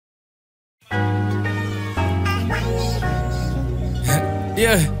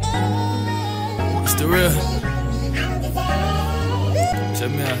Yeah, it's the real.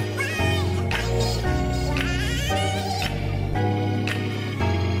 Check me out.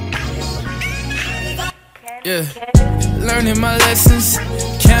 Yeah, learning my lessons,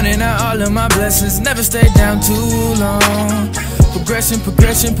 counting out all of my blessings. Never stay down too long. Progression,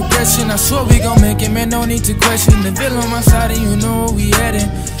 progression, progression. I swear we gon' make it, man, no need to question. The bill on my side and you know where we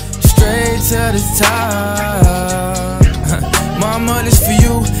heading. Straight to the top. Mama, this for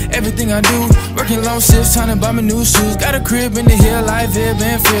you, everything I do. Working long shifts, trying to buy me new shoes. Got a crib in the hill, life here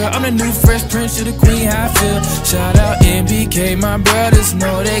been filled. I'm the new fresh prince to the queen, how I feel. Shout out NBK, my brothers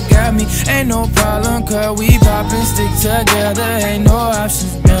know they got me. Ain't no problem, cause we poppin', stick together, ain't no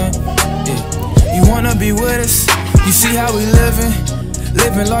options, man. Yeah. You wanna be with us, you see how we living.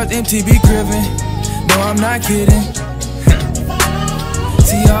 Living large, MTV cribbin'. No, I'm not kidding.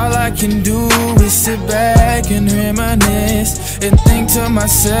 See, all I can do is sit back and reminisce and think to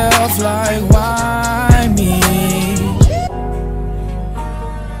myself like, why me?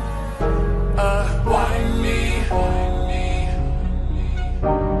 Why me?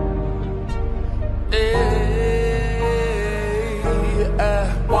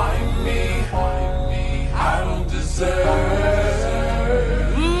 Why me? I don't deserve.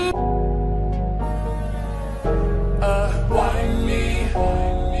 Why me?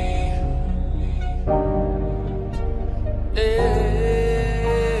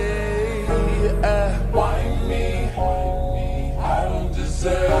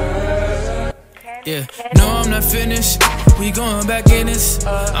 Yeah, no, I'm not finished. We going back in this.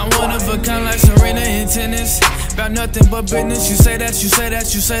 I'm one of a kind like Serena in tennis. About nothing but business. You say that, you say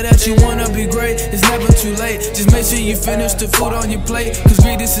that, you say that you wanna be great. It's never too late. Just make sure you finish the food on your plate. Cause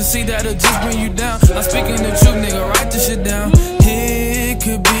greed is to see that'll just bring you down. I'm speaking the truth, nigga, write this shit down. It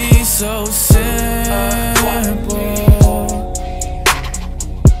could be so simple.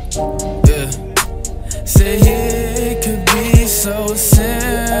 Yeah, say it could be so simple.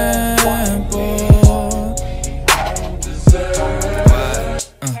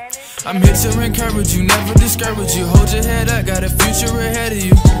 I'm here to encourage you, never discourage you. Hold your head up, got a future ahead of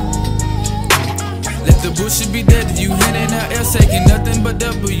you. Let the bullshit be dead to you. Handing out L's, taking nothing but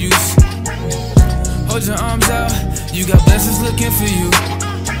W's. Hold your arms out, you got blessings looking for you.